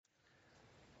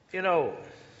You know,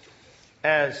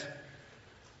 as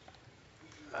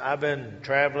I've been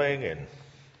traveling and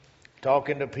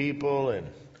talking to people and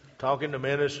talking to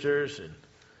ministers and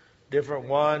different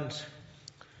ones,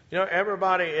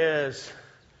 everybody is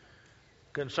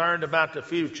concerned about the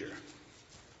future.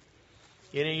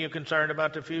 Any of you concerned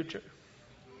about the future?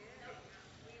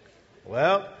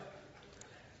 Well,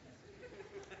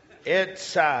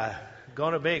 it's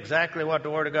going to be exactly what the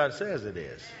Word of God says it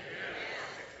is.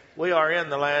 We are in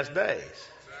the last days.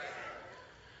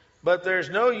 But there's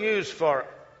no use for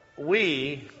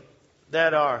we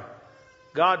that are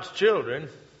God's children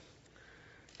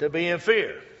to be in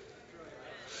fear.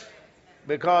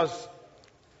 Because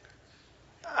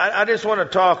I just want to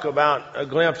talk about a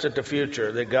glimpse at the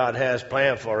future that God has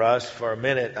planned for us for a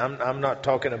minute. I'm not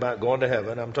talking about going to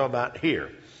heaven. I'm talking about here.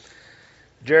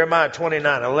 Jeremiah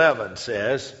 29:11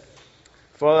 says,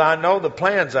 "For I know the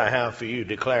plans I have for you,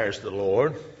 declares the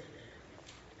Lord.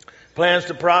 Plans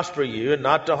to prosper you and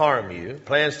not to harm you.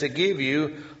 Plans to give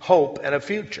you hope and a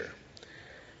future.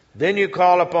 Then you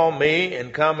call upon me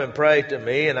and come and pray to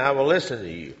me, and I will listen to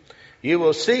you. You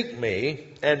will seek me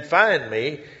and find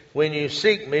me when you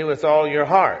seek me with all your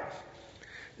heart."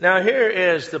 Now here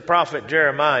is the prophet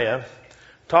Jeremiah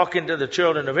talking to the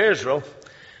children of Israel,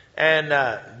 and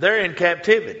they're in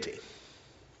captivity.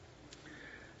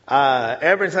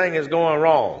 Everything is going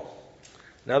wrong.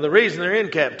 Now the reason they're in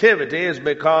captivity is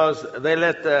because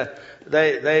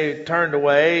they turned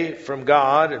away from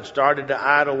God and started to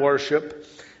idol worship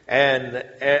and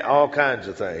all kinds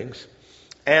of things.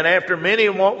 And after many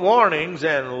warnings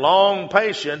and long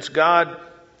patience, God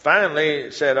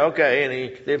finally said, okay, and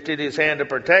he lifted his hand of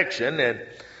protection, and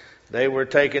they were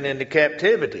taken into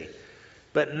captivity.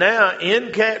 But now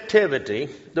in captivity,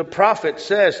 the prophet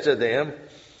says to them,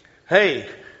 hey,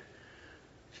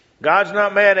 God's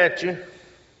not mad at you.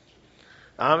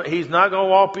 He's not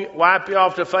going to wipe you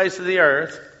off the face of the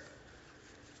earth.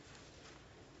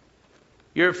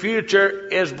 Your future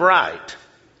is bright.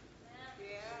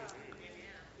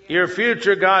 Your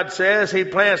future, God says, He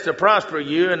plans to prosper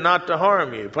you and not to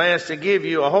harm you. Plans to give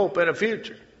you a hope and a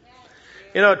future.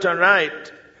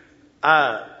 Tonight,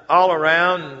 all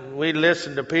around, we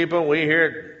listen to people, we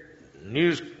hear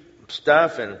news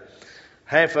stuff, and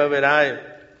half of it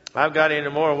I've got into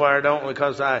more where I don't,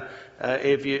 because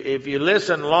if you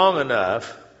listen long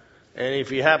enough, and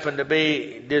if you happen to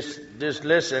be just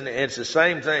listen, it's the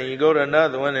same thing. You go to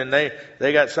another one and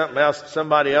they got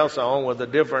somebody else on with a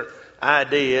different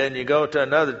idea, and you go to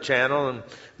another channel and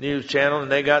news channel,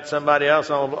 and they got somebody else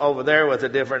over there with a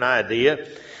different idea,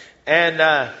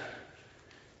 and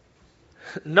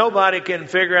nobody can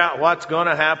figure out what's going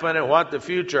to happen and what the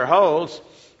future holds.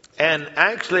 And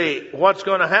actually, what's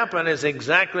going to happen is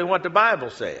exactly what the Bible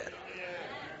said.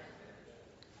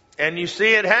 And you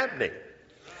see it happening.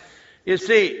 You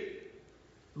see,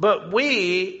 but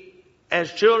we,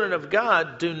 as children of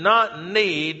God, do not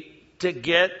need to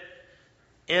get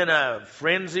in a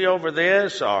frenzy over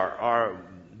this or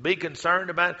be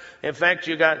concerned about it. In fact,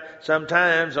 you got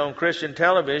sometimes on Christian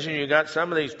television, you got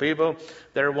some of these people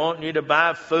that are wanting you to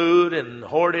buy food and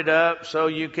hoard it up so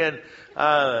you can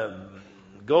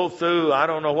go through, I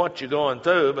don't know what you're going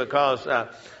through, because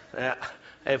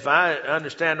if I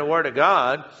understand the Word of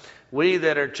God, we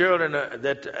that are children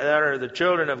that are the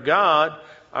children of God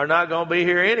are not going to be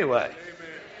here anyway.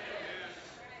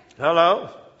 Hello?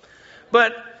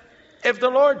 But if the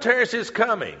Lord tarries His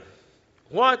coming,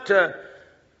 where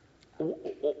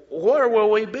will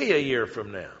we be a year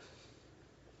from now?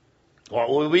 What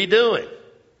will we be doing?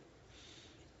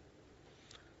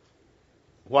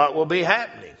 What will be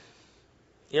happening?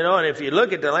 And if you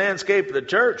look at the landscape of the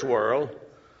church world,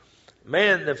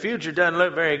 man, the future doesn't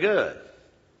look very good.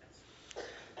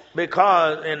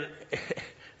 Because,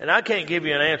 and I can't give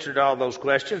you an answer to all those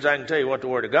questions. I can tell you what the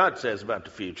Word of God says about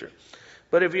the future.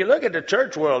 But if you look at the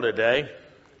church world today,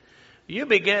 you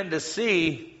begin to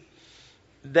see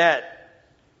that,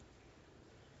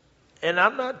 and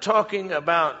I'm not talking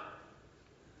about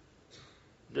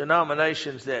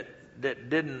denominations that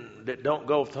don't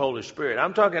go with the Holy Spirit.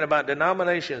 I'm talking about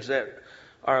denominations that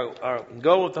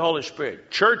go with the Holy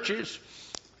Spirit. Churches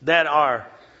that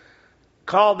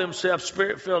call themselves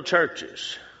Spirit-filled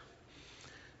churches.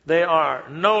 They are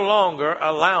no longer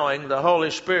allowing the Holy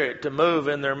Spirit to move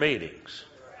in their meetings.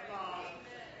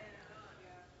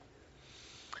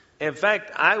 In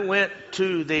fact, I went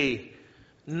to the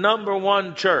number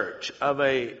one church of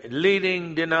a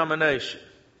leading denomination.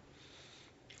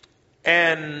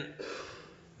 And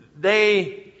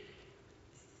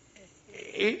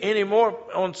anymore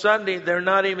on Sunday, they're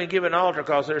not even giving altar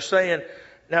calls. They're saying,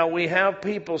 now we have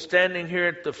people standing here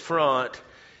at the front,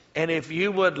 And if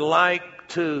you would like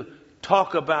to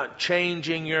talk about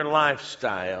changing your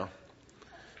lifestyle,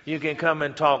 you can come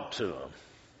and talk to them.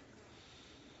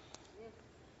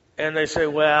 And they say,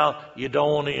 well, you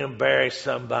don't want to embarrass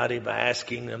somebody by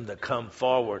asking them to come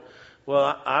forward.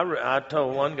 Well, I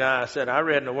told one guy, I said, I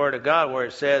read in the Word of God where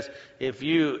it says, if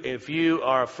you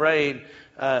are afraid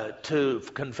to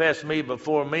confess me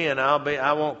before me, and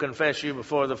I won't confess you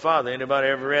before the Father. Anybody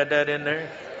ever read that in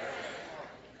there?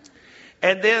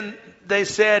 And then they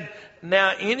said,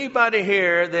 now anybody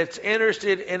here that's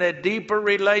interested in a deeper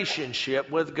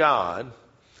relationship with God,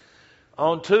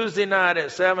 on Tuesday night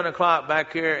at 7 o'clock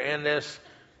back here in this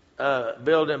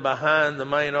building behind the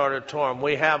main auditorium,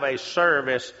 we have a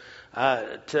service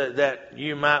that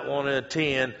you might want to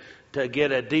attend to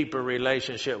get a deeper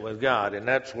relationship with God. And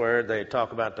that's where they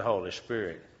talk about the Holy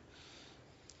Spirit.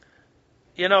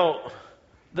 You know,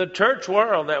 the church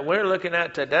world that we're looking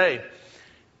at today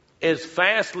is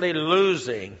fastly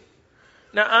losing.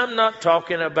 Now, I'm not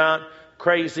talking about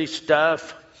crazy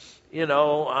stuff. You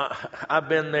know, I've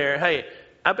been there. Hey,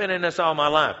 I've been in this all my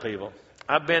life, people.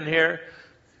 I've been here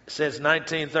since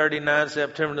 1939,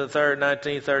 September the 3rd,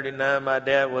 1939. My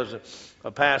dad was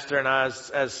a pastor, and I was,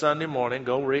 as Sunday morning,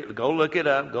 go look it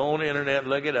up, go on the internet,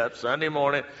 look it up. Sunday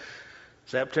morning,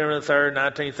 September the 3rd,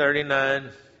 1939,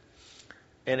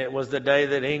 and it was the day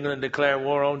that England declared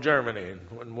war on Germany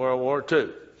in World War II.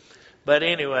 But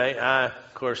anyway, of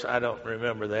course, I don't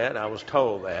remember that. I was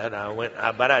told that.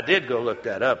 But I did go look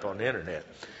that up on the internet.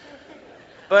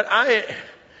 But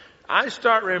I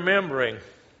start remembering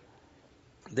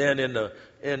then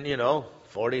in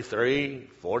 43,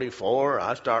 44,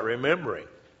 I start remembering.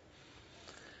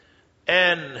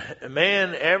 And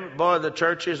man, the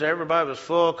churches, everybody was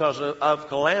full because of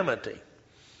calamity.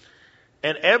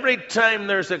 And every time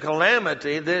there's a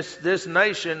calamity, this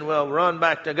nation will run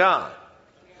back to God.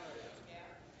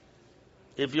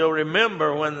 If you'll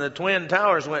remember when the Twin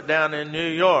Towers went down in New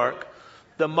York,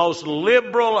 the most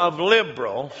liberal of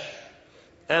liberals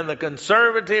and the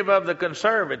conservative of the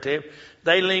conservative,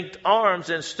 they linked arms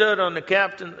and stood on the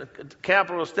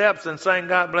Capitol steps and sang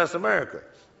God Bless America.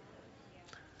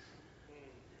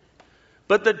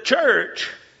 But the church,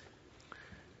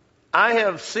 I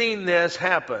have seen this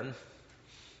happen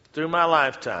through my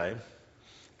lifetime.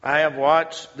 I have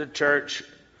watched the church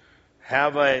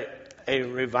have a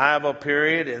revival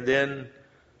period and then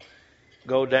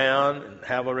go down and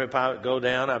have a revival, go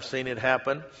down. I've seen it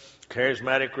happen.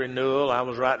 Charismatic renewal. I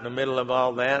was right in the middle of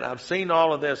all that. I've seen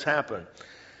all of this happen.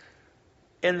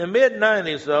 In the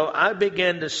mid-90s, though, I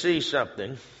began to see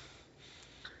something.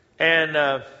 And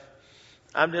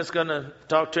I'm just going to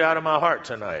talk to you out of my heart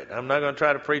tonight. I'm not going to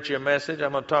try to preach you a message.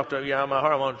 I'm going to talk to you out of my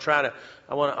heart.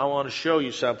 I want to show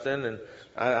you something, and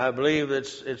I believe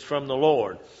it's from the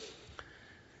Lord.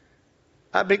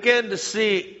 I began to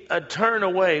see a turn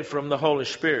away from the Holy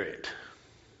Spirit.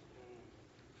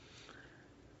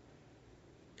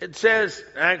 It says,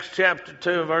 Acts chapter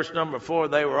 2, verse number 4,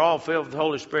 they were all filled with the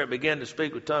Holy Spirit, began to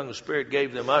speak with tongues. The Spirit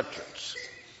gave them utterance.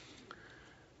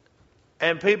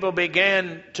 And people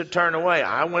began to turn away.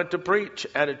 I went to preach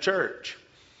at a church.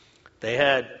 They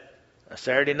had a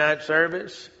Saturday night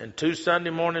service and 2 Sunday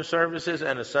morning services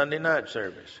and a Sunday night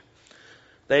service.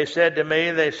 They said to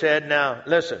me, now,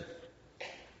 listen,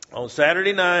 on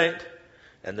Saturday night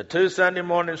and the 2 Sunday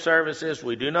morning services,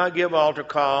 we do not give altar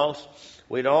calls.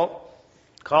 We don't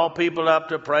call people up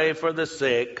to pray for the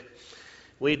sick.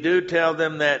 We do tell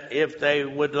them that if they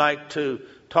would like to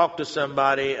talk to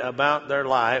somebody about their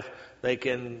life, they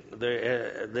can.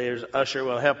 There's usher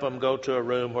will help them go to a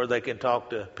room where they can talk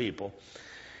to people.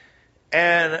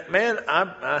 And man,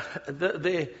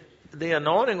 the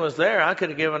anointing was there. I could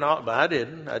have given all, but I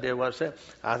didn't. I did what I said.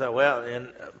 I thought, well, in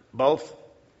both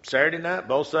Saturday night,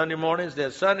 both Sunday mornings.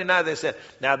 Then Sunday night they said,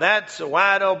 now that's a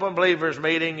wide open believers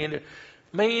meeting.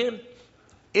 Man,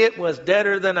 it was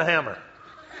deader than a hammer.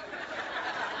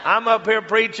 I'm up here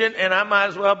preaching, and I might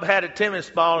as well have had a tennis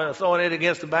ball and throwing it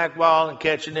against the back wall and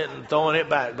catching it and throwing it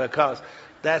back, because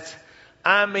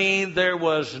there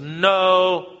was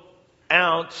no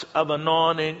ounce of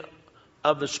anointing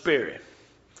of the Spirit.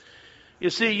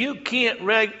 You see, you can't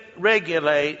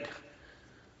regulate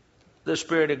the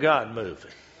Spirit of God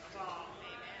moving.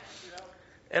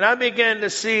 And I began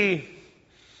to see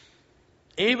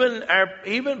even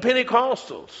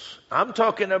Pentecostals. I'm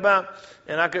talking about,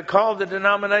 and I could call the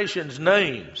denominations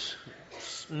names,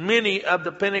 many of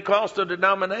the Pentecostal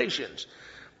denominations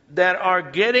that are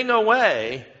getting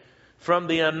away from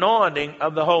the anointing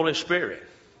of the Holy Spirit.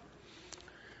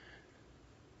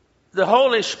 The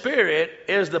Holy Spirit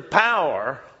is the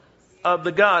power of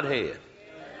the Godhead.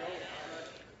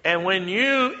 And when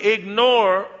you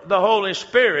ignore the Holy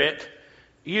Spirit,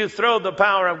 you throw the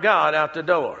power of God out the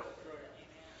door.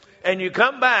 And you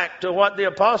come back to what the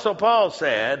Apostle Paul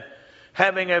said,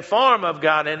 having a form of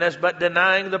godliness, but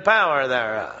denying the power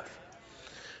thereof.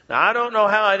 Now, I don't know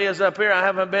how it is up here. I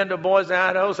haven't been to Boise,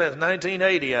 Idaho since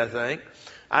 1980, I think.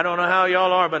 I don't know how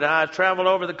y'all are, but I travel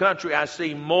over the country. I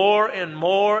see more and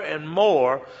more and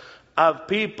more of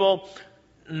people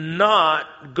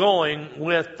not going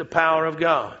with the power of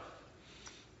God.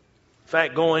 In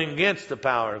fact, going against the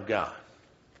power of God.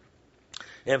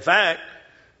 In fact,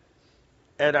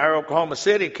 at our Oklahoma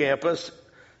City campus,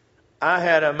 I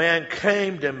had a man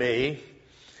came to me,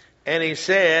 and he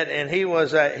said, and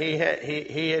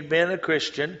he had been a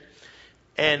Christian,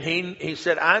 and he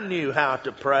said, I knew how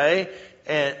to pray,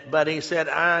 but he said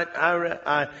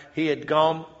he had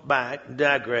gone back,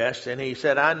 digressed, and he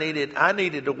said I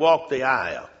needed to walk the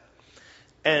aisle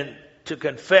and to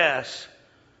confess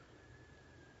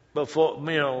before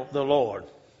the Lord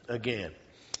again.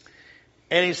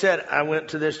 And he said, I went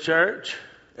to this church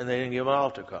and they didn't give an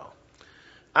altar call.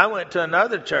 I went to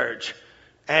another church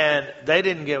and they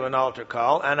didn't give an altar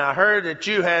call. And I heard that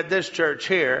you had this church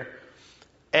here.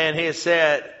 And he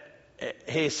said,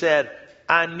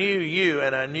 I knew you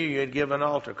and I knew you'd give an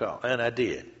altar call. And I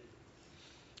did.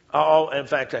 Oh, in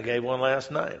fact, I gave one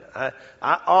last night. I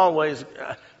always,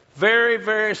 very,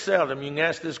 very seldom, you can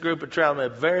ask this group of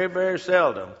travelmen, very, very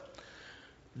seldom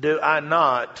do I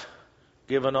not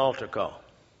give an altar call.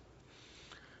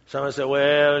 Someone said,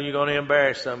 well, you're going to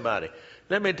embarrass somebody.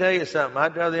 Let me tell you something.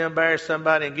 I'd rather embarrass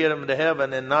somebody and get them to heaven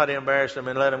than not embarrass them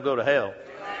and let them go to hell.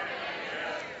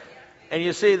 And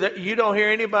you see, that you don't hear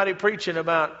anybody preaching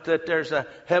about that there's a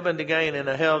heaven to gain and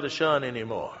a hell to shun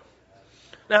anymore.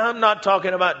 Now, I'm not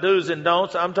talking about do's and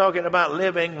don'ts. I'm talking about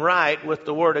living right with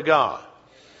the Word of God.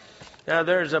 Now,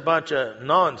 there's a bunch of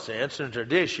nonsense and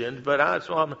traditions, but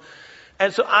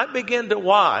and so I begin to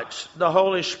watch the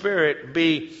Holy Spirit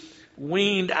be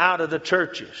weaned out of the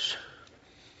churches.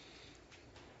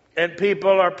 And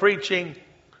people are preaching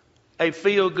a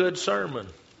feel-good sermon.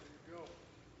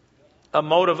 A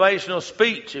motivational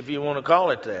speech, if you want to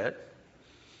call it that.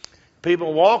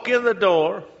 People walk in the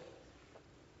door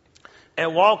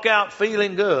and walk out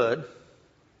feeling good,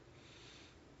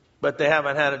 but they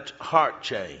haven't had a heart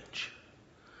change.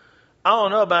 I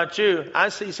don't know about you. I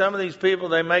see some of these people,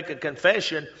 they make a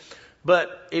confession,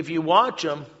 but if you watch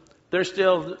them, they're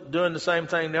still doing the same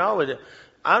thing they always do.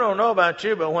 I don't know about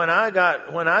you, but when I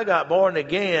got born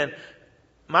again,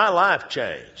 my life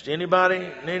changed. Anybody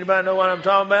know what I'm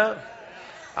talking about?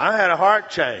 I had a heart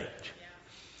change.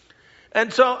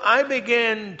 And so I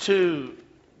began to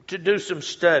do some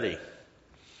study.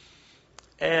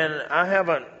 And I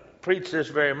haven't preached this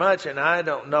very much, and I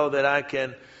don't know that I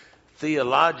can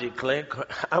theologically.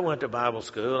 I went to Bible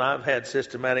school. I've had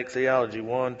systematic theology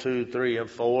 1, 2, 3, and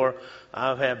 4.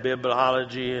 I've had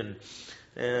bibliology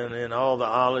and all the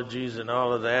ologies and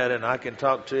all of that. And I can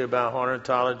talk to you about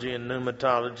ornithology and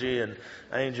pneumatology and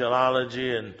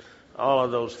angelology and all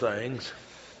of those things.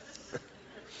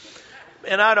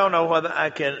 And I don't know whether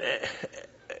I can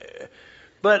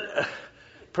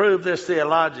prove this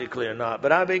theologically or not.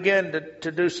 But I began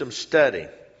to do some study.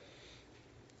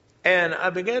 And I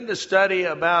began to study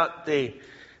about the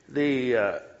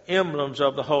emblems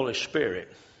of the Holy Spirit.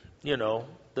 You know,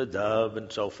 the dove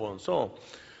and so forth and so on.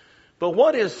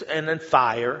 But and then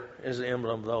fire is the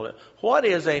emblem of the Holy Spirit. What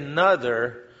is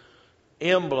another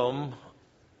emblem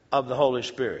of the Holy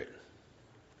Spirit?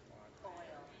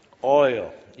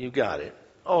 Oil. You got it.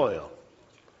 Oil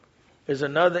is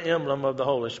another emblem of the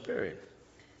Holy Spirit.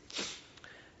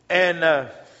 And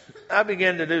I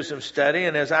began to do some study,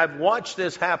 and as I've watched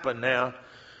this happen now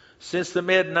since the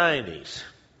mid-90s,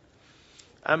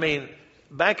 I mean,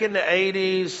 back in the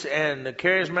 80s and the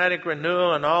charismatic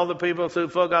renewal and all the people through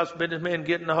full gospel businessmen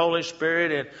getting the Holy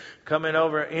Spirit and coming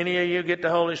over. Any of you get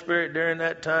the Holy Spirit during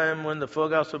that time when the full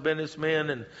gospel businessmen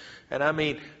and I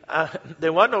mean,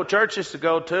 there wasn't no churches to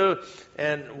go to,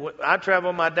 and I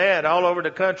traveled with my dad all over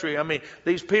the country. I mean,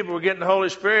 these people were getting the Holy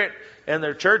Spirit, and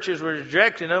their churches were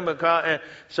rejecting them and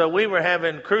so we were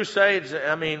having crusades.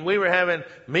 I mean, we were having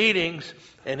meetings,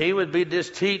 and he would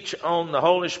just teach on the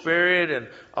Holy Spirit and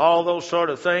all those sort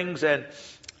of things, and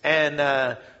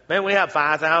man, we have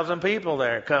 5,000 people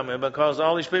there coming because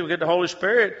all these people get the Holy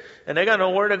Spirit, and they got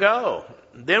nowhere to go.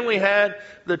 Then we had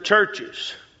the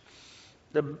churches.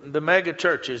 The mega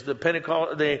churches, the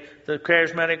Pentecost, the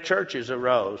charismatic churches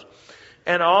arose,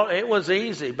 and it was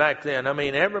easy back then. I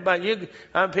mean,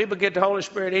 people get the Holy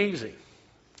Spirit easy.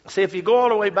 See, if you go all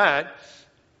the way back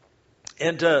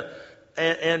into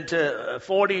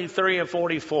 43 and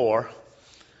 44,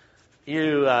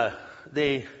 the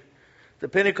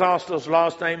Pentecostals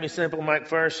lost Amy Semple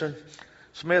McPherson,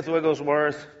 Smith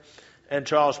Wigglesworth, and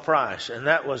Charles Price. And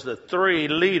that was the three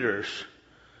leaders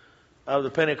of the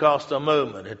Pentecostal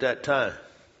movement at that time.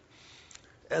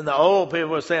 And the old people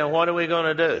were saying, what are we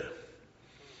going to do?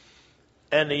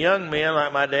 And the young men,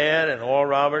 like my dad and Oral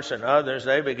Roberts and others,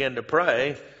 they began to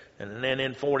pray. And then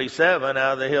in 47,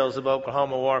 out of the hills of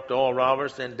Oklahoma walked Oral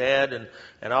Roberts and Dad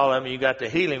and all of them. You got the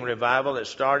healing revival that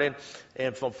started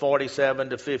from 47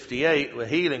 to 58 with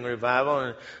healing revival.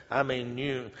 And I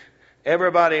mean,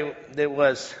 everybody there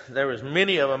was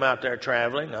many of them out there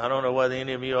traveling. I don't know whether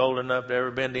any of you are old enough to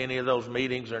ever been to any of those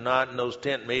meetings or not, in those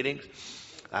tent meetings.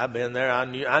 I've been there. I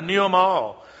knew them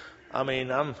all. I mean,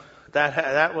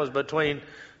 that was between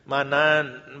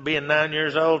being 9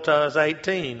 years old till I was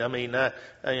 18. I mean,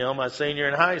 my senior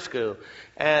in high school.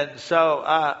 And so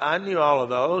I knew all of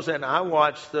those, and I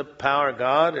watched the power of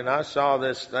God, and I saw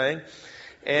this thing.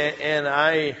 And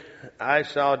I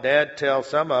saw Dad tell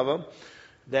some of them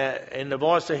that in the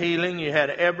Voice of Healing, you had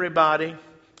everybody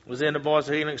was in the Voice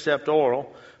of Healing except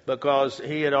Oral, because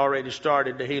he had already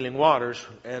started the Healing Waters.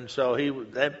 And so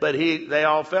they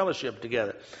all fellowshiped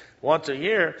together. Once a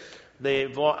year,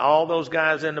 all those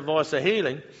guys in the Voice of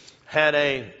Healing had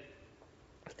a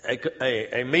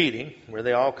meeting where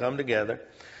they all come together.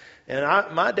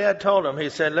 And my dad told them,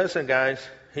 he said, listen, guys,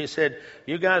 he said,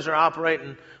 you guys are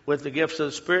operating with the gifts of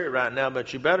the Spirit right now,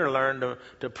 but you better learn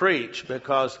to preach,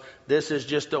 because this is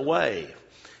just a wave.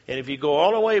 And if you go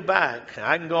all the way back,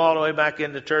 I can go all the way back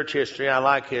into church history. I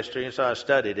like history, and so I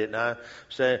studied it. And I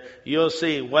said, you'll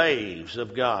see waves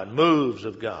of God, moves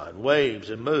of God, waves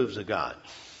and moves of God.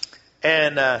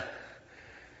 And out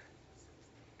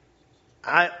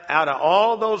of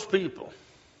all those people,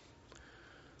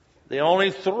 the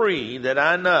only three that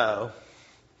I know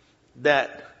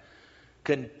that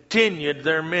continued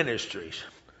their ministries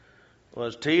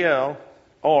was T.L.,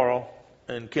 Oral,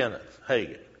 and Kenneth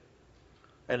Hagin.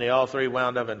 And they all three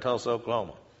wound up in Tulsa,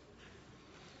 Oklahoma.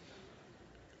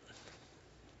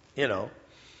 You know,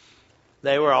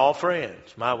 they were all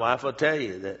friends. My wife will tell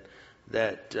you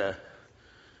that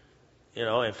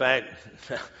in fact,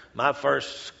 my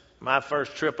first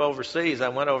trip overseas, I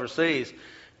went overseas,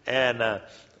 and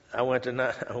I went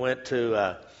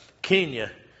to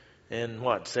Kenya in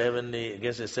 70? I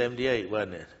guess it's 78,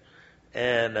 wasn't it?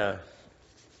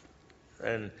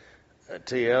 And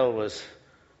TL was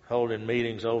holding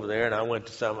meetings over there, and I went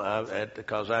to some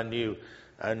because I knew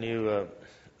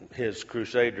his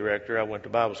crusade director. I went to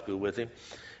Bible school with him,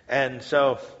 and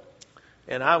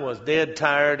I was dead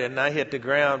tired, and I hit the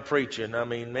ground preaching. I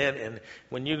mean, man, and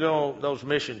when you go on those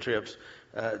mission trips,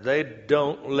 they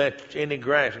don't let any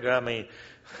grass grow. I mean,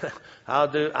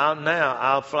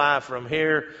 I'll fly from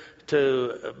here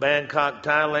to Bangkok,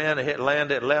 Thailand, and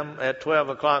land at 12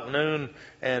 o'clock noon,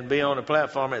 and be on the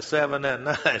platform at 7 that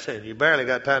night. And you barely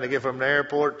got time to get from the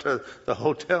airport to the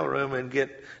hotel room and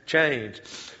get changed.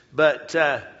 But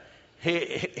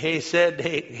he said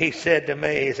to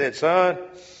me, he said, son,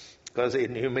 because he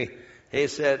knew me, he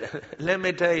said, let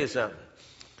me tell you something.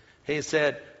 He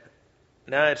said,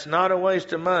 now it's not a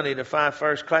waste of money to fly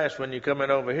first class when you're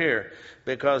coming over here,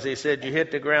 because he said you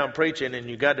hit the ground preaching and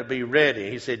you got to be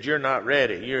ready. He said you're not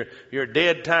ready. You're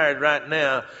dead tired right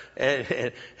now.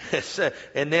 And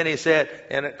then he said,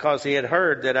 and because he had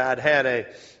heard that I'd had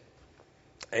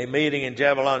a meeting in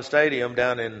Javelin Stadium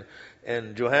down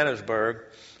in Johannesburg,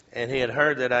 and he had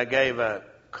heard that I gave a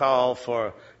call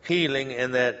for healing,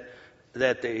 and that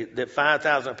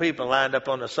 5,000 people lined up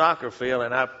on the soccer field,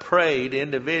 and I prayed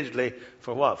individually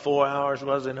for 4 hours,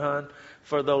 was it, hon?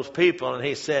 For those people. And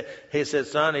he said,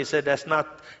 son, he said,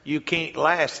 you can't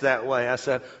last that way. I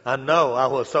said, I know. I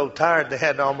was so tired they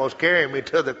had to almost carry me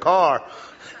to the car.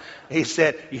 He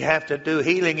said, you have to do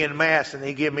healing in mass. And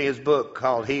he gave me his book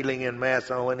called Healing in Mass.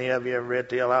 I don't know any of you ever read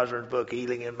T.L. Osborne's book,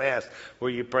 Healing in Mass,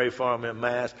 where you pray for them in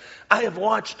mass. I have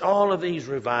watched all of these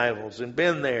revivals and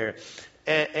been there.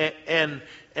 And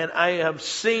I have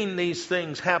seen these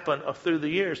things happen through the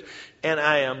years. And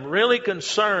I am really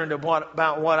concerned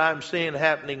about what I'm seeing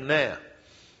happening now.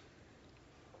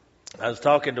 I was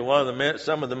talking to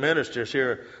some of the ministers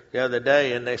here the other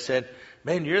day, and they said,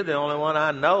 man, you're the only one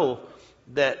I know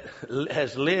that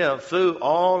has lived through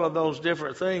all of those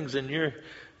different things, and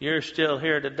you're still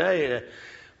here today.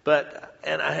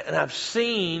 And I've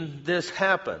seen this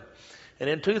happen. And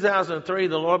in 2003,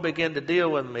 the Lord began to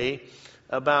deal with me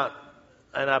about,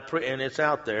 and it's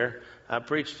out there. I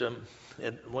preached them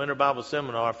at Winter Bible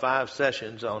Seminar, 5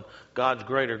 sessions on God's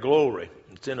greater glory.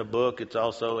 It's in a book. It's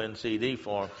also in CD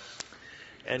form.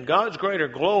 And God's greater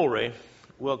glory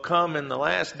will come in the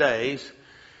last days,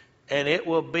 And it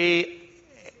will be,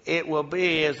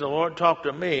 as the Lord talked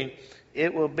to me,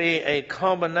 it will be a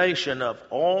combination of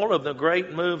all of the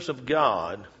great moves of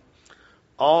God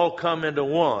all come into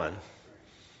one.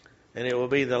 And it will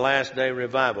be the last day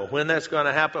revival. When that's going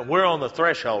to happen, we're on the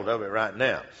threshold of it right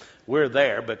now. We're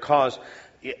there because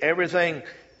everything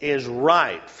is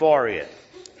right for it.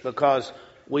 Because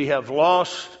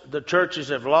the churches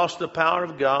have lost the power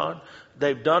of God.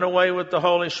 They've done away with the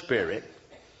Holy Spirit.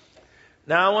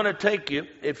 Now I want to take you,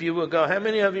 if you will go, how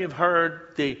many of you have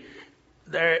heard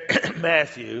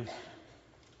Matthew,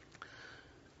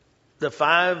 the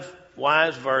 5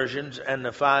 wise virgins and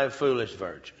the 5 foolish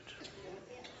virgins?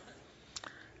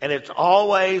 And it's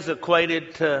always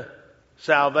equated to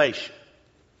salvation.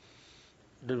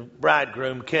 The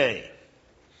bridegroom came.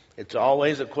 It's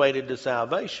always equated to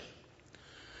salvation.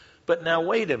 But now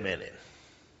wait a minute.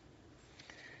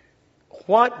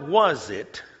 What was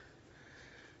it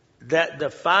that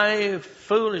the 5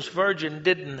 foolish virgins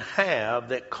didn't have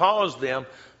that caused them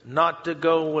not to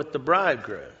go with the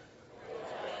bridegroom?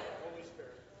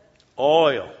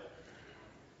 Oil.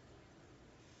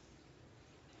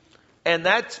 And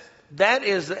that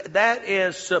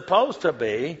is supposed to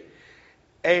be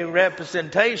a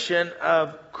representation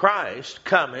of Christ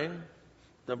coming,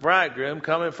 the bridegroom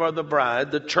coming for the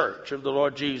bride, the church of the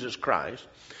Lord Jesus Christ.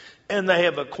 And they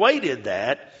have equated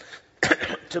that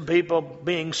to people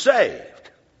being saved.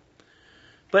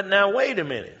 But now wait a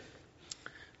minute.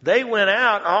 They went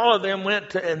out, all of them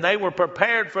went to, and they were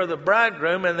prepared for the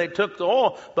bridegroom, and they took the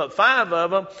oil. But 5 of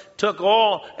them took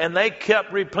oil, and they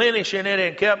kept replenishing it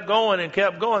and kept going and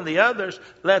kept going. The others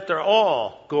let their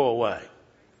oil go away.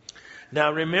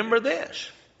 Now remember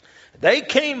this. They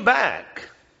came back.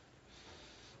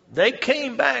 They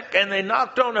came back, and they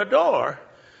knocked on the door,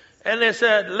 and they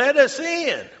said, "Let us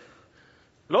in.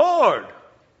 Lord,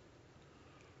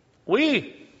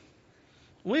 we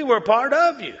were part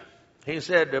of you." He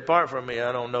said, "Depart from me,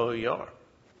 I don't know who you are."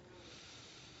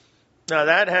 Now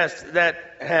that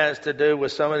has to do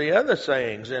with some of the other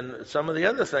sayings and some of the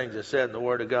other things that said in the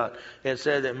Word of God. It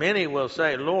said that many will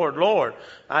say, "Lord, Lord,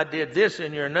 I did this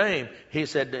in your name." He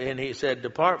said,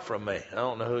 "Depart from me, I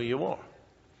don't know who you are."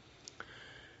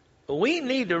 We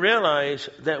need to realize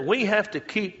that we have to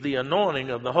keep the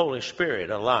anointing of the Holy Spirit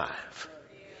alive.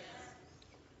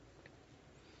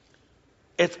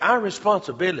 It's our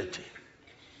responsibility.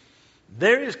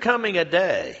 There is coming a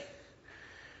day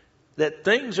that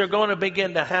things are going to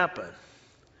begin to happen.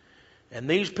 And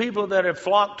these people that have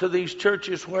flocked to these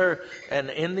churches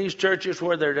in these churches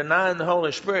where they're denying the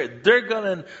Holy Spirit, they're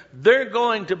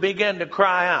going to begin to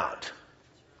cry out.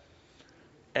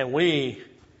 And we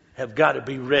have got to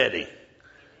be ready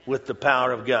with the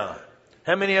power of God.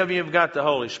 How many of you have got the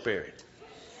Holy Spirit?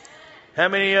 How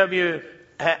many of you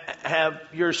have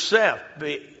yourself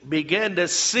begin to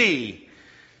see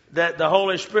that the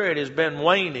Holy Spirit has been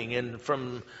waning?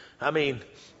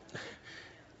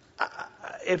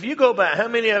 If you go back, how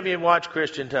many of you watch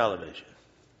Christian television?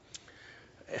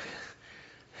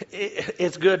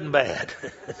 It's good and bad.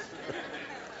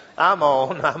 I'm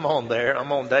on there.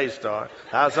 I'm on Daystar.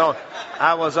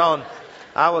 I was on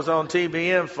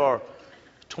TBN for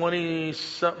 20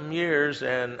 something years,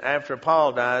 and after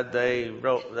Paul died, they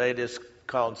just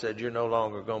called and said, "You're no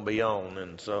longer going to be on."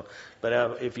 And so,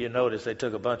 but if you notice, they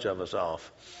took a bunch of us off.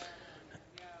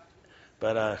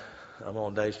 But I'm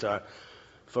on Daystar.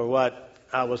 For what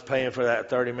I was paying for that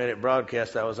 30-minute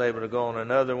broadcast, I was able to go on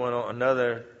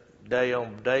another day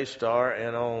on Daystar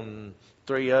and on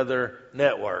 3 other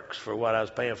networks for what I was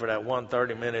paying for that 1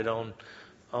 30-minute on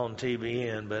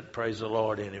TBN. But praise the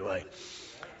Lord anyway.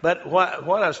 But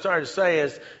what I started to say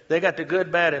is they got the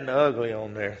good, bad, and the ugly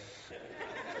on there.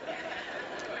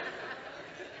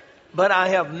 But I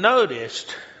have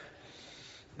noticed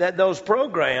that those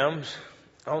programs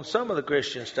on some of the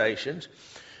Christian stations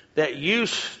that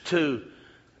used to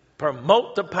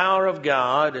promote the power of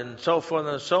God and so forth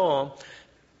and so on,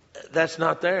 that's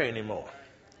not there anymore.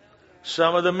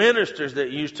 Some of the ministers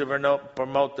that used to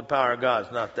promote the power of God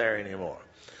is not there anymore.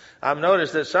 I've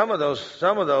noticed that some of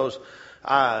those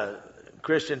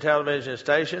Christian television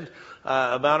stations,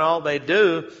 about all they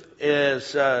do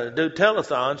is do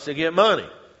telethons to get money.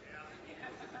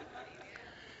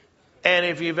 And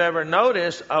if you've ever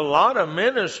noticed, a lot of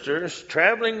ministers,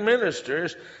 traveling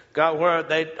ministers, got where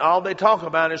all they talk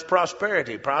about is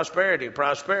prosperity, prosperity,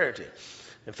 prosperity.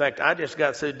 In fact, I just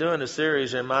got through doing a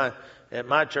series at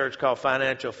my church called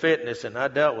Financial Fitness, and I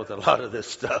dealt with a lot of this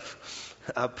stuff.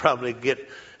 I probably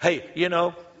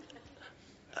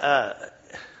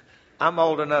I'm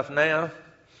old enough now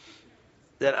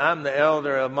that I'm the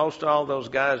elder of most all those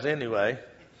guys anyway.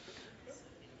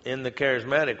 in the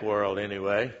charismatic world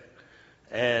anyway,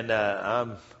 and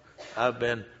I'm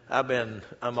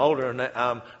older than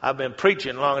that. I've been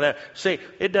preaching long enough. See,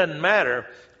 it doesn't matter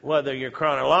whether you're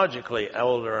chronologically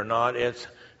older or not. It's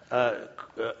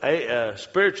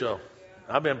spiritual.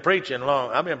 I've been preaching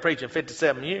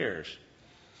 57 years,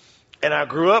 and I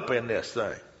grew up in this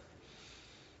thing.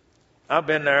 I've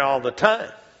been there all the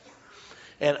time,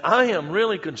 and I am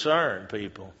really concerned,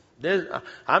 people.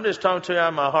 I'm just talking to you out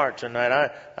of my heart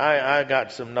tonight. I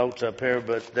got some notes up here,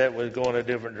 but that was going a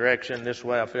different direction. This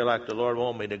way I feel like the Lord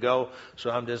wants me to go, so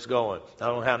I'm just going. I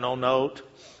don't have no note.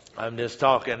 I'm just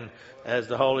talking as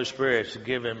the Holy Spirit's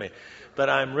giving me. But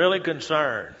I'm really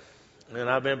concerned, and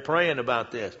I've been praying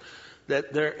about this,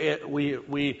 that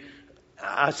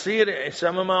I see it in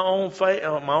some of my own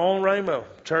Rhema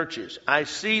churches. I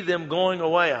see them going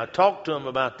away. I talk to them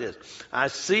about this. I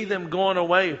see them going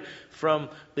away from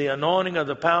the anointing of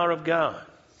the power of God.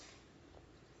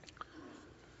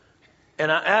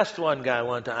 And I asked one guy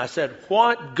one time, I said,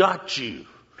 what got you?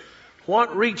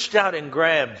 What reached out and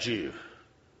grabbed you?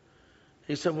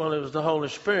 He said, well, it was the Holy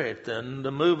Spirit and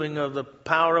the moving of the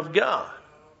power of God.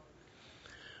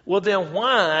 Well, then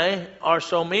why are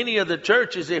so many of the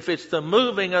churches, if it's the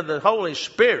moving of the Holy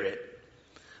Spirit,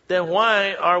 then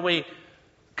why are we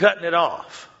cutting it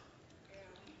off?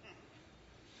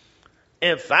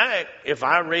 In fact, if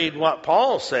I read what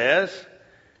Paul says,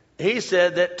 he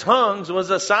said that tongues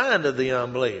was a sign to the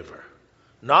unbeliever,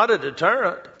 not a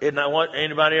deterrent. Isn't that what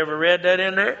anybody ever read that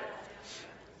in there?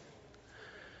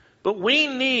 But we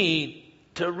need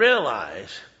to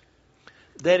realize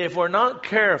that if we're not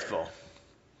careful,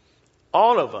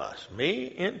 all of us,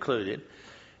 me included,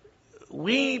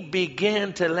 we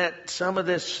begin to let some of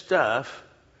this stuff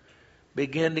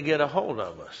begin to get a hold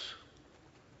of us.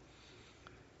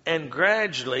 And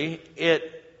gradually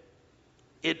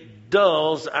it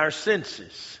dulls our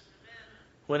senses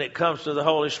when it comes to the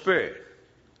Holy Spirit.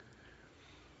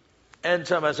 And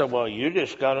somebody said, well, you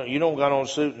don't got on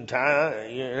suit and tie.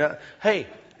 You know. Hey,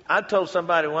 I told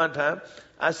somebody one time,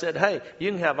 I said, hey,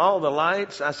 you can have all the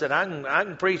lights. I said, I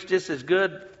can preach just as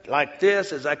good like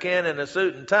this as I can in a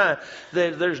suit and tie.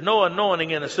 There's no anointing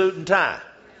in a suit and tie.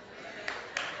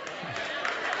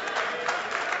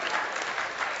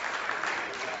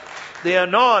 The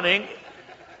anointing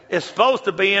is supposed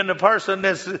to be in the person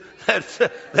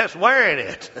that's wearing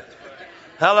it.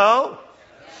 Hello?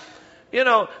 You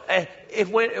know,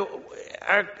 if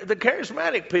the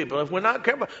charismatic people, if we're not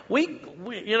careful, we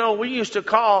used to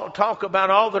talk about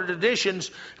all the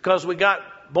traditions because we got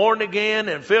born again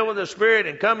and filled with the Spirit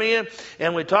and come in,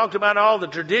 and we talked about all the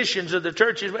traditions of the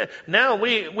churches. Now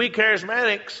we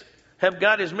charismatics have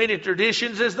got as many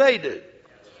traditions as they do.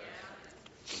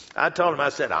 I told them, I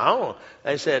said,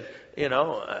 they said,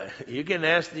 you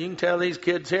can tell these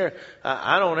kids here,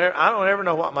 I don't ever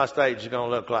know what my stage is going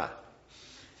to look like.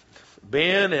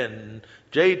 Ben and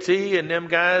JT and them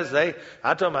guys, I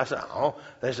told them, I said,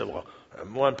 they said, well,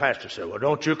 one pastor said, well,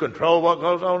 don't you control what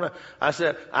goes on? I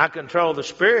said, I control the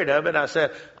spirit of it. I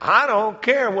said, I don't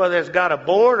care whether it's got a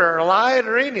board or a light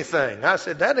or anything. I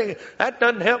said, that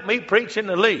doesn't help me preach in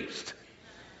the least.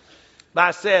 But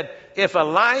I said, if a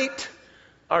light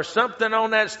or something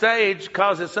on that stage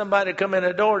causes somebody to come in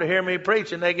the door to hear me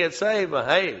preach and they get saved, well,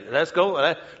 hey, let's go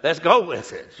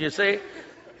with it. You see?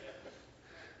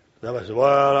 Somebody said,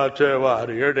 well, I'll tell you what,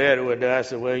 your dad would do. I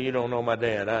said, well, you don't know my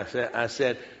dad. I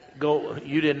said, go.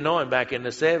 You didn't know him back in the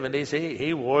 70s.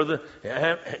 He wore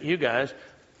you guys,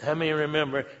 how many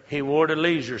remember he wore the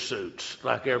leisure suits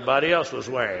like everybody else was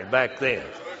wearing back then?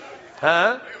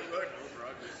 Huh?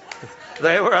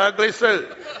 They were ugly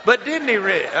suits. But didn't he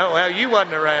really? Oh, well, you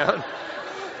wasn't around.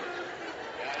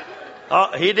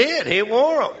 Oh, he did. He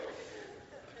wore them.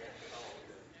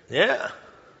 Yeah.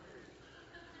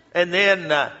 And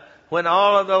then when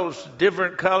all of those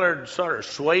different colored sort of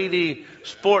suede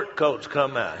sport coats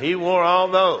come out, he wore all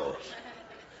those.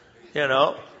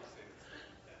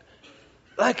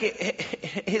 Like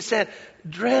he said,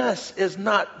 dress is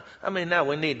not. I mean, now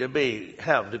we need to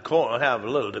have a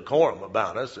little decorum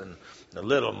about us and a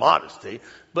little modesty,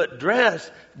 but dress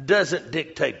doesn't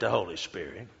dictate the Holy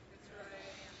Spirit.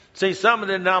 See, some of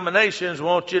the denominations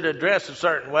want you to dress a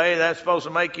certain way. That's supposed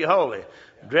to make you holy.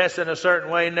 Dressing a certain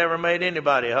way never made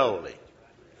anybody holy.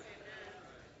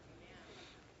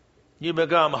 You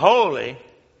become holy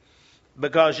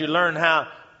because you learn how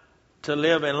to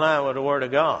live in line with the Word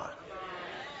of God.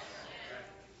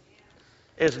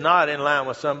 It's not in line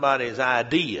with somebody's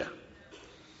idea.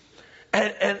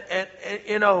 And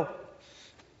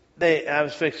I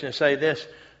was fixing to say this.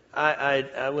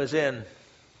 I was in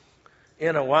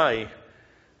Hawaii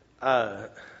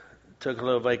took a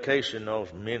little vacation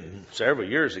several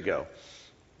years ago,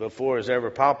 before it was ever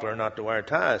popular not to wear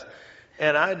ties.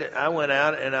 And I went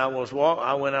out and I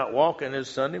went out walking this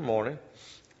Sunday morning,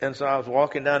 and so I was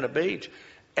walking down the beach,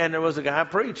 and there was a guy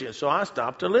preaching. So I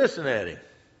stopped to listen at him,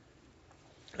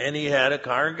 and he had a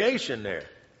congregation there,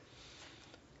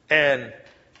 and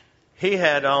he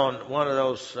had on one of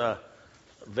those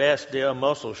vest deal,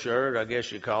 muscle shirt, I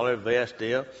guess you call it, vest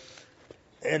deal,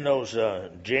 and those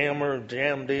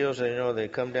jam deals, they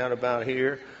come down about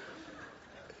here.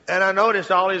 And I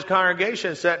noticed all his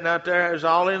congregation sitting out there is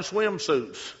all in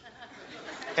swimsuits.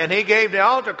 And he gave the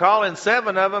altar call, and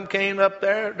 7 of them came up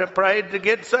there to pray to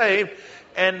get saved.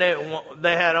 And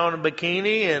they had on a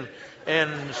bikini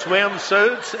and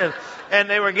swimsuits, and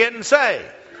they were getting saved.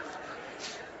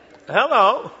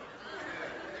 Hello.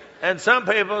 And some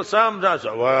say,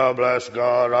 well, bless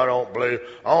God, I don't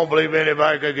believe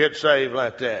anybody could get saved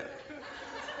like that.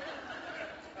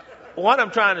 What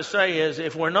I'm trying to say is,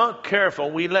 if we're not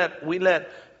careful, we let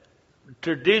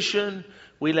tradition,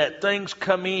 we let things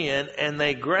come in, and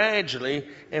they gradually,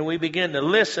 and we begin to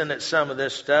listen at some of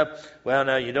this stuff. Well,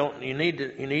 now you need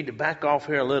to back off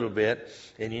here a little bit,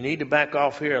 and you need to back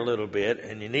off here a little bit,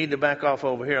 and you need to back off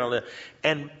over here a little.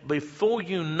 And before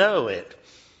you know it,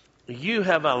 you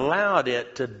have allowed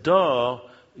it to dull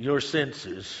your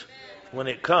senses when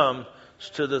it comes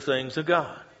to the things of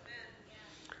God.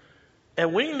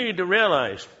 And we need to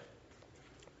realize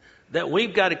that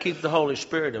we've got to keep the Holy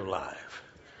Spirit alive.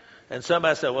 And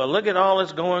somebody said, well, look at all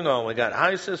that's going on. We got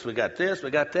ISIS, we got this,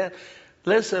 we got that.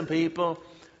 Listen, people,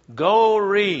 go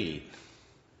read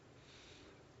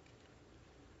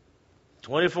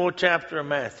 24th chapter of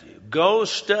Matthew. Go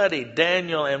study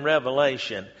Daniel and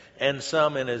Revelation and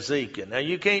some in Ezekiel. Now,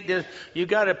 you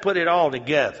got to put it all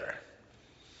together.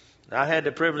 I had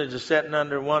the privilege of sitting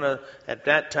under at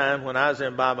that time when I was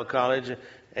in Bible college,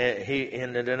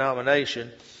 in the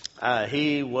denomination,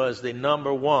 he was the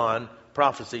number 1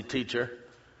 prophecy teacher,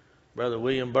 Brother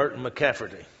William Burton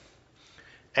McCafferty.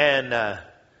 And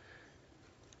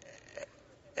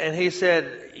he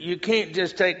said, you can't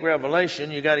just take Revelation,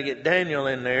 you got to get Daniel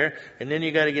in there, and then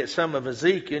you got to get some of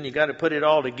Ezekiel, and you got to put it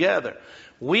all together.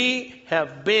 We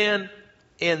have been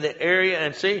in the area,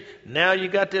 and see, now you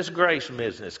got this grace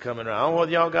business coming around. I don't know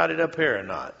whether y'all got it up here or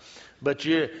not, but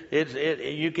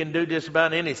you can do just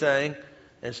about anything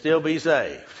and still be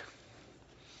saved.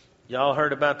 Y'all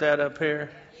heard about that up here?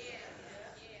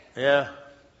 Yeah.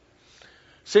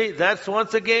 See, that's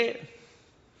once again,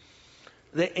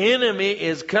 the enemy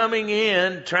is coming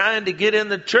in, trying to get in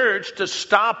the church to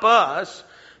stop us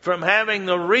from having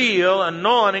the real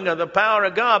anointing of the power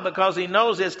of God, because he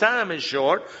knows his time is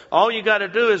short. All you got to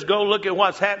do is go look at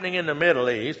what's happening in the Middle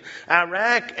East.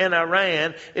 Iraq and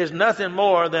Iran is nothing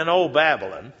more than old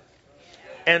Babylon.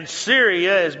 And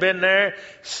Syria has been there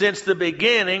since the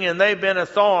beginning, and they've been a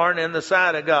thorn in the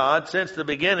side of God since the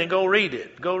beginning. Go read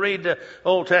it. Go read the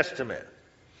Old Testament.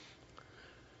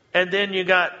 And then you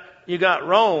got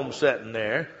Rome sitting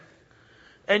there.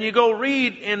 And you go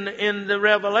read in the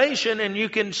Revelation, and you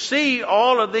can see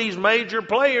all of these major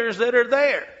players that are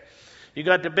there. You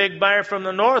got the big bear from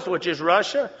the north, which is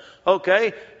Russia.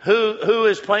 Okay, who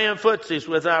is playing footsies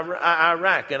with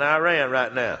Iraq and Iran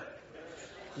right now?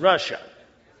 Russia.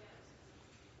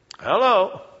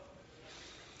 Hello.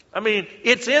 I mean,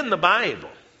 it's in the Bible.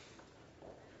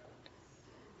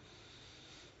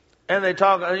 And they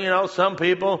talk, some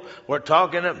people were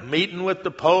meeting with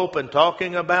the Pope and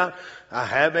talking about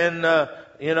having,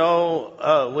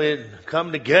 we'd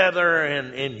come together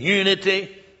in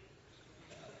unity.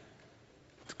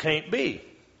 It can't be.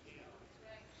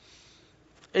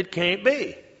 It can't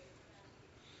be.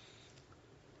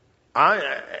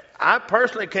 I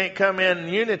personally can't come in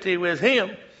unity with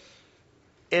him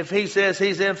if he says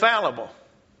he's infallible,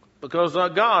 because our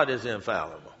God is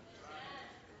infallible.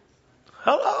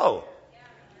 Hello.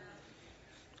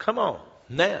 Come on.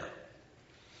 Now.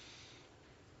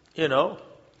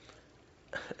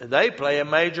 They play a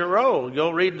major role.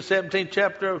 You'll read the 17th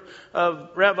chapter of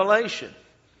Revelation.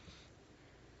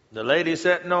 The lady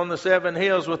sitting on the 7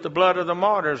 hills with the blood of the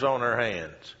martyrs on her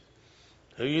hands.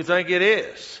 Who you think it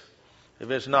is, if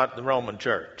it's not the Roman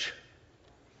church?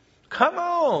 Come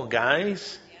on,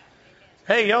 guys.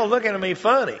 Hey, y'all looking at me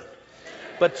funny.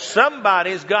 But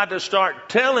somebody's got to start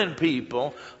telling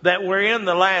people that we're in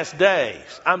the last days.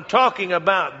 I'm talking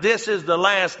about this is the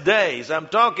last days. I'm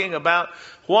talking about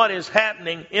what is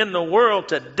happening in the world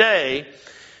today.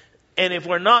 And if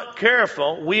we're not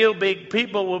careful,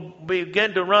 people will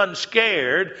begin to run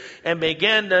scared and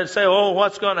begin to say, oh,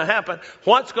 what's going to happen?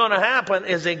 What's going to happen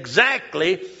is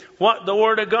exactly what the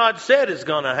Word of God said is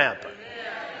going to happen.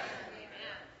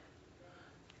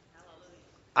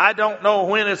 I don't know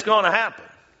when it's going to happen.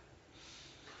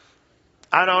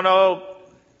 I don't know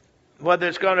whether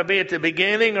it's going to be at the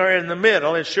beginning or in the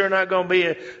middle. It's sure not going to be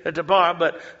at the part,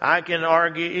 but I can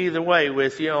argue either way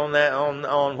with you on that,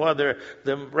 on whether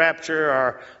the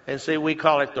rapture and see, we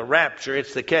call it the rapture.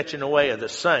 It's the catching away of the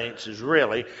saints is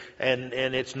really, and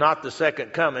it's not the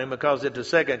second coming, because at the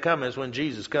second coming is when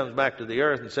Jesus comes back to the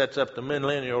earth and sets up the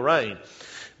millennial reign.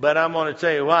 But I'm going to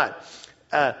tell you what,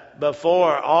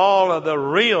 before all of the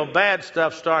real bad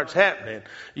stuff starts happening,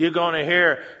 you're going to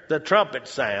hear the trumpet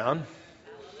sound.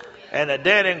 And the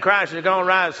dead in Christ are going to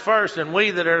rise first, and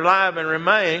we that are alive and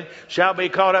remain shall be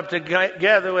caught up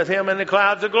together with him in the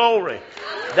clouds of glory.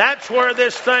 That's where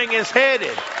this thing is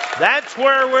headed. That's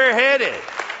where we're headed.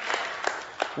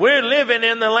 We're living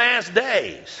in the last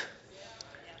days.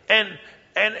 And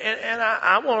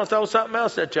I want to throw something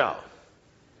else at y'all.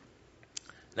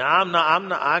 Now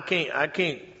I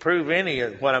can't prove any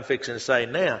of what I'm fixing to say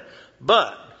now,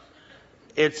 but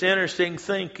it's interesting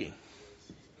thinking.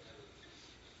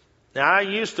 Now, I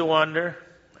used to wonder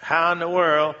how in the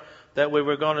world that we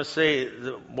were going to see,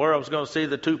 the world was going to see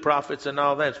the two prophets and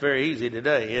all that. It's very easy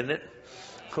today, isn't it?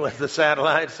 With the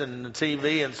satellites and the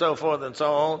TV and so forth and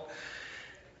so on.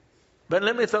 But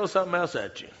let me throw something else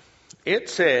at you. It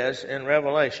says in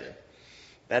Revelation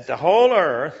that the whole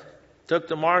earth took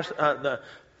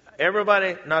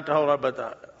everybody, not the whole earth,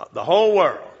 but the whole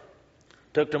world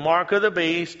took the mark of the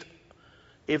beast.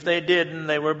 If they didn't,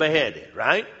 they were beheaded,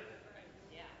 right?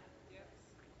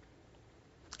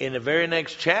 In the very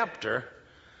next chapter,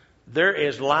 there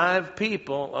is live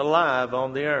people alive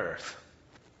on the earth.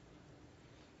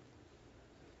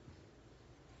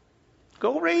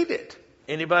 Go read it.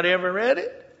 Anybody ever read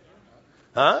it?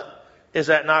 Huh? Is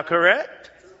that not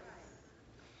correct?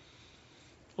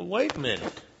 Well, wait a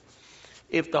minute.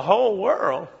 If the whole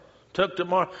world took the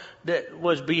mark, that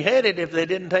was beheaded if they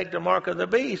didn't take the mark of the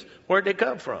beast, where'd they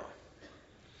come from?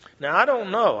 Now, I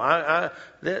don't know.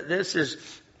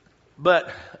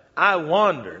 But I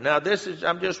wonder. Now,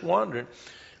 I'm just wondering.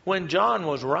 When John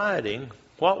was writing,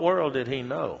 what world did he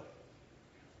know?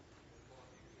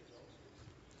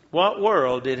 What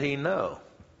world did he know?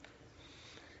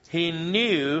 He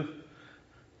knew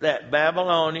that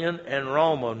Babylonian and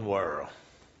Roman world.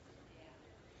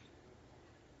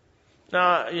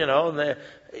 Now,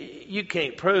 you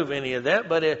can't prove any of that,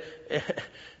 but it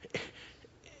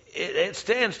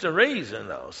stands to reason,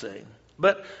 though, see.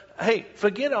 But, hey,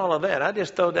 forget all of that. I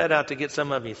just throw that out to get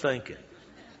some of you thinking.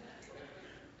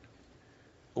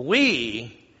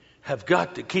 We have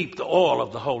got to keep the oil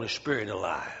of the Holy Spirit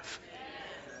alive.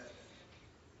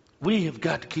 We have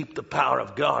got to keep the power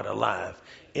of God alive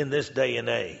in this day and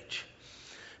age.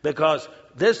 Because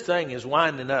this thing is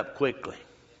winding up quickly.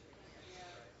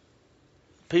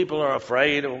 People are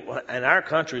afraid, and our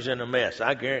country's in a mess.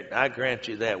 I grant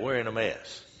you that. We're in a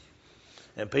mess.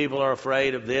 And people are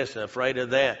afraid of this and afraid of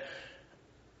that.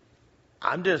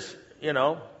 I'm just,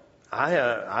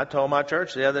 I told my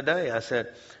church the other day, I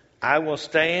said, I will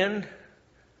stand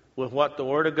with what the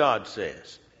Word of God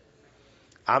says.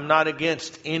 I'm not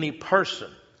against any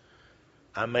person.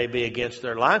 I may be against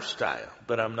their lifestyle,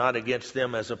 but I'm not against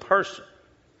them as a person.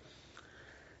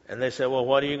 And they said, well,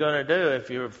 what are you going to do if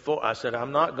you're for? I said,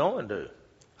 I'm not going to.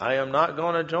 I am not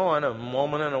going to join a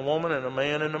woman and a woman and a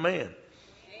man and a man.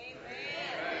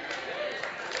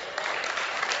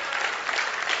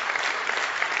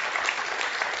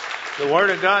 The Word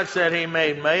of God said he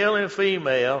made male and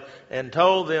female and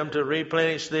told them to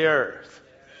replenish the earth.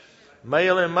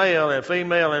 Male and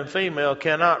female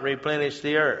cannot replenish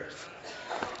the earth.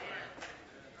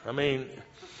 I mean,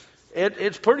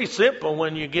 it's pretty simple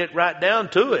when you get right down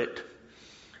to it.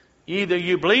 Either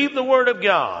you believe the Word of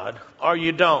God or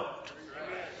you don't.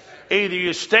 Either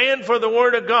you stand for the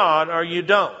Word of God or you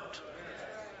don't.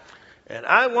 And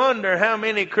I wonder how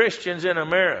many Christians in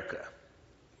America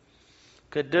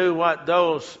could do what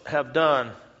those have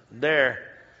done there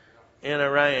in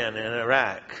Iran and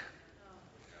Iraq.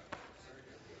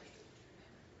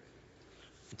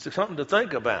 It's something to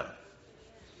think about.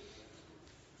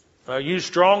 Are you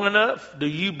strong enough? Do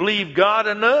you believe God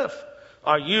enough?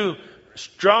 Are you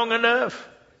strong enough?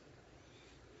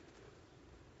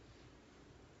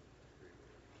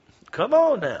 Come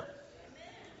on now.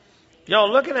 Y'all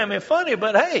looking at me funny,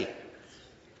 but hey,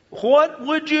 what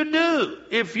would you do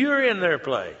if you're in their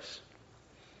place?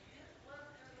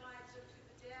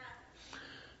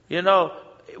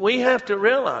 We have to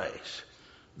realize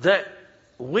that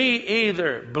we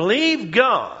either believe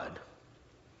God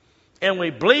and we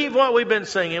believe what we've been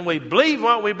singing, we believe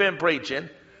what we've been preaching,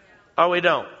 or we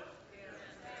don't.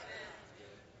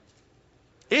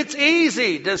 It's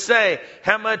easy to say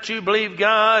how much you believe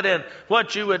God and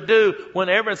what you would do when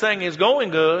everything is going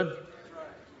good.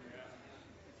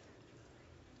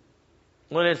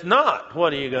 When it's not,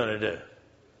 what are you going to do?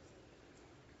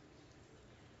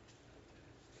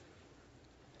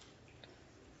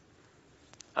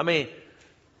 I mean,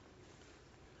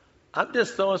 I'm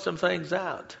just throwing some things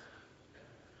out.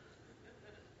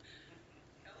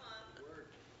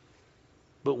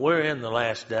 But we're in the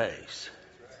last days.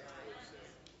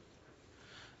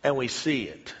 And we see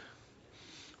it.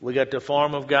 We got the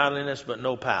form of godliness, but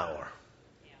no power.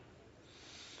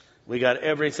 We got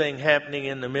everything happening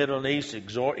in the Middle East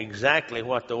exactly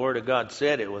what the Word of God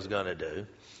said it was going to do.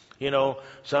 You know,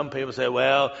 some people say,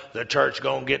 well, the church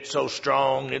going to get so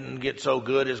strong and get so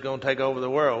good it's going to take over the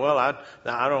world. Well, I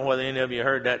don't know whether any of you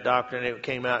heard that doctrine. It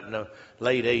came out in the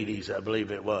late 80s, I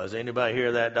believe it was. Anybody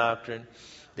hear that doctrine?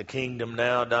 The Kingdom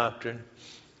Now doctrine.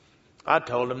 I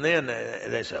told them then,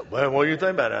 they said, well, what do you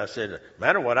think about it? I said, no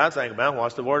matter what I think about it,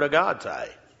 what's the Word of God say?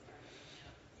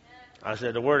 I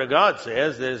said, the Word of God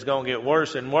says that it's going to get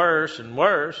worse and worse and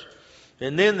worse.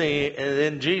 And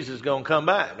then Jesus is going to come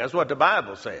back. That's what the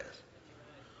Bible says.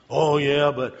 Oh,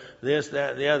 yeah, but this,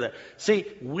 that, and the other. See,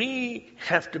 we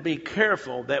have to be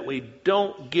careful that we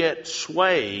don't get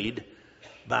swayed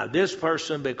by this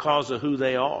person because of who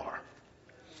they are.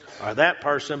 Or that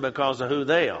person because of who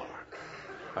they are.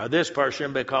 Or this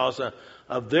person because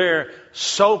of their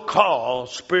so-called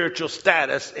spiritual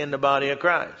status in the body of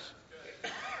Christ.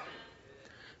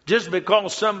 Just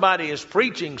because somebody is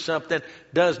preaching something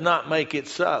does not make it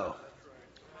so.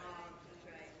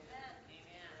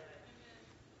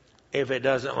 If it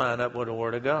doesn't line up with the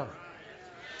Word of God.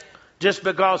 Just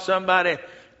because somebody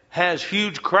has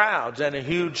huge crowds and a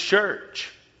huge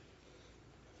church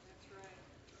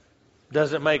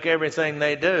doesn't make everything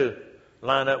they do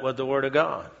line up with the Word of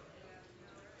God.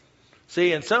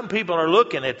 See, and some people are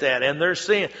looking at that and they're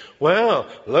seeing, well,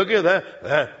 look at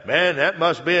that. Man, that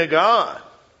must be a God.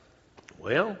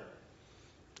 Well,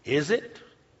 is it?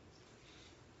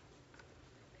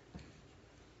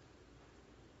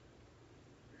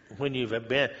 When you've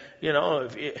been,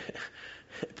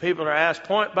 people are asked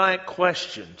point blank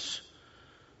questions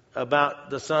about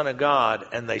the Son of God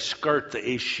and they skirt the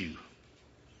issue.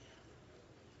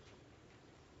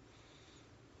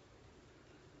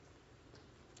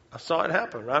 I saw it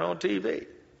happen right on TV.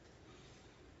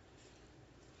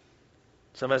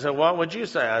 Somebody said, what would you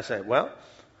say? I said, well,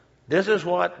 this is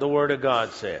what the Word of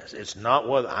God says. It's not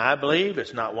what I believe.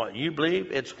 It's not what you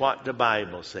believe. It's what the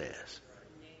Bible says.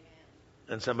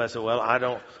 And somebody said, well, I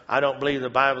don't believe the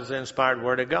Bible's the inspired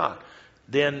Word of God.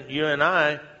 Then you and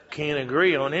I can't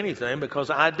agree on anything because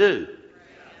I do.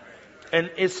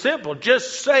 And it's simple.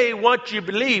 Just say what you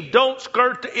believe. Don't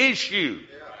skirt the issue.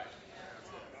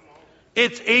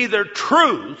 It's either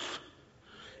truth.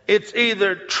 It's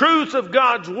either truth of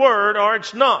God's Word or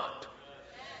it's not.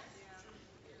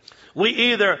 We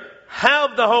either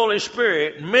have the Holy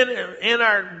Spirit in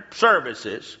our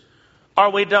services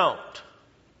or we don't.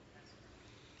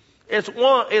 It's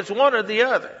one or the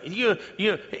other.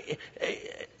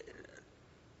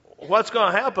 What's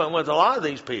going to happen with a lot of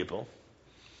these people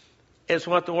is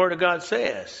what the Word of God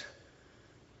says.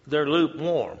 They're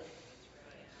lukewarm.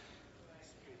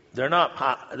 They're not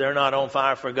on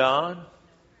fire for God.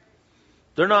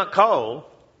 They're not cold,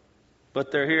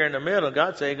 but they're here in the middle.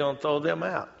 God said He's going to throw them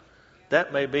out.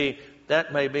 That may be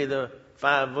the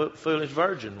 5 foolish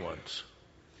virgin ones.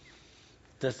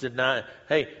 Just deny.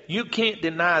 Hey, you can't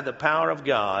deny the power of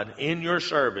God in your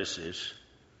services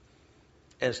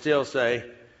and still say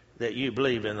that you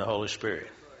believe in the Holy Spirit.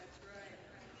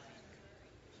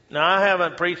 Now, I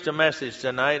haven't preached a message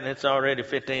tonight, and it's already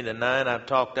 15 to 9. I've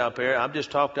talked up here. I've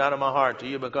just talked out of my heart to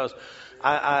you because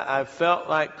I felt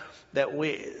like that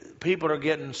people are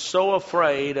getting so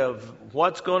afraid of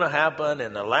what's going to happen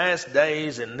in the last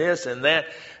days and this and that.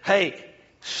 Hey,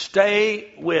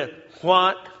 stay with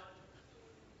what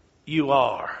you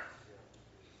are.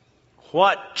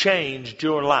 What changed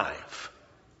your life?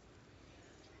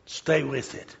 Stay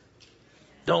with it.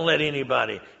 Don't let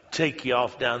anybody take you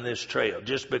off down this trail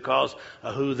just because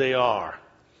of who they are.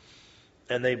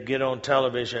 And they get on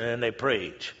television and they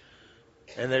preach.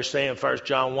 And they're saying 1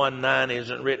 John 1:9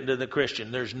 isn't written to the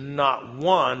Christian. There's not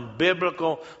one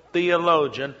biblical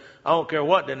theologian, I don't care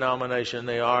what denomination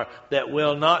they are, that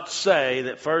will not say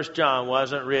that 1 John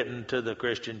wasn't written to the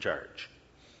Christian church.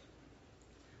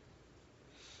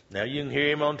 Now you can hear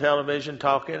him on television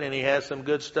talking and he has some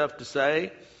good stuff to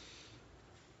say.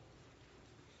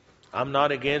 I'm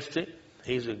not against it.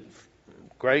 He's a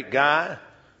great guy.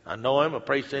 I know him. I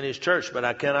preached in his church, but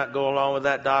I cannot go along with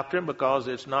that doctrine because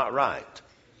it's not right.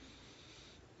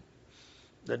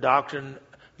 The doctrine,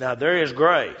 now there is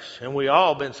grace, and we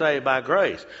all been saved by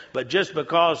grace. But just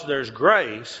because there's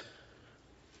grace,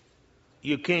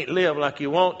 you can't live like you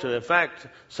want to. In fact,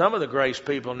 some of the grace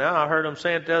people now, I heard them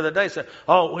saying it the other day, say,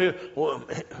 oh,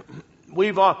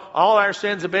 we've all our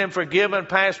sins have been forgiven,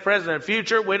 past, present, and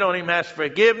future. We don't even ask for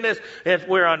forgiveness. If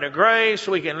we're under grace,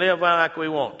 we can live like we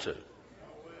want to.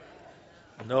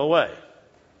 No way.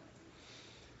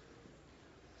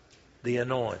 The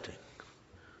anointing.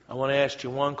 I want to ask you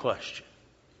one question.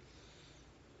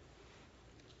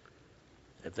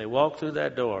 If they walk through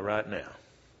that door right now,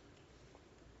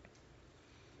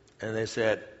 and they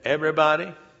said,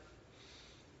 everybody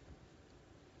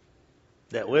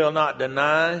that will not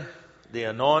deny the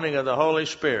anointing of the Holy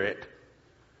Spirit,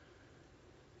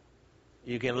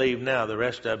 you can leave now. The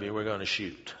rest of you we're going to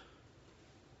shoot.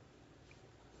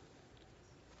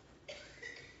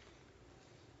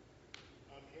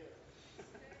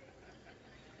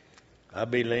 I'll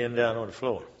be laying down on the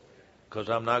floor because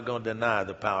I'm not going to deny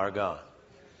the power of God.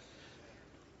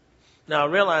 Now, I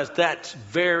realize that's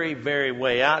very, very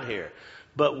way out here.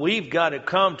 But we've got to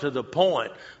come to the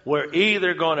point where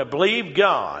either going to believe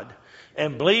God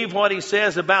and believe what He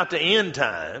says about the end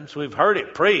times. We've heard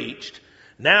it preached.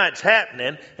 Now it's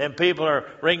happening, and people are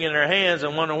wringing their hands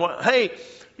and wondering, hey,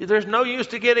 there's no use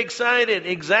to get excited.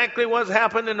 Exactly what's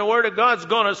happened in the Word of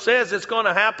God says it's going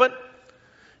to happen.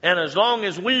 And as long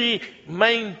as we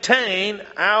maintain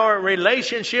our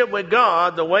relationship with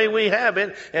God the way we have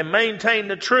it and maintain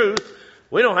the truth,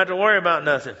 we don't have to worry about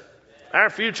nothing. Our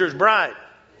future's bright.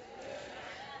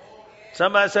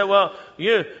 Somebody said, well,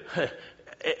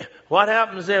 what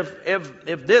happens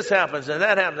if this happens and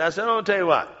that happens? I said, I'll tell you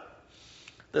what.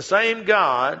 The same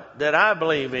God that I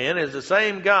believe in is the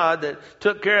same God that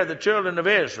took care of the children of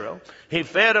Israel. He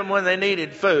fed them when they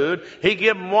needed food. He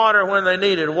gave them water when they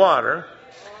needed water.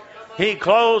 He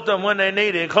clothed them when they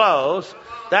needed clothes.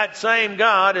 That same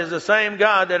God is the same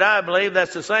God that I believe.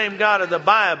 That's the same God of the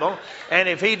Bible. And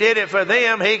if He did it for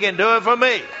them, He can do it for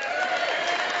me.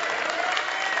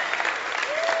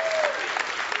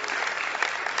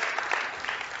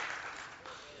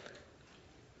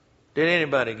 Did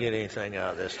anybody get anything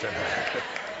out of this tonight?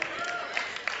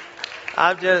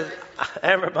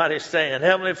 Everybody's saying,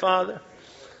 Heavenly Father,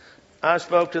 I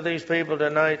spoke to these people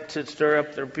tonight to stir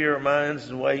up their pure minds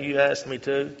the way You asked me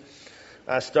to.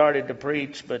 I started to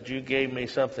preach, but You gave me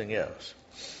something else.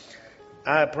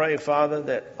 I pray, Father,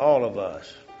 that all of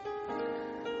us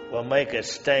will make a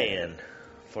stand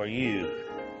for You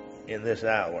in this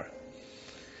hour,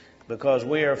 because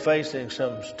we are facing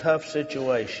some tough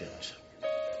situations,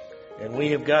 and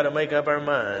we have got to make up our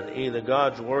mind. Either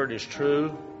God's Word is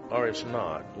true or it's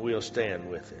not. We'll stand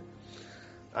with it.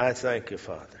 I thank You,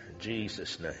 Father.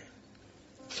 Jesus' name.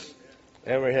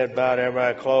 Every head bowed, every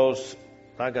eye closed.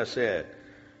 Like I said,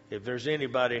 if there's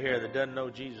anybody here that doesn't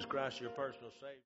know Jesus Christ, your personal Savior.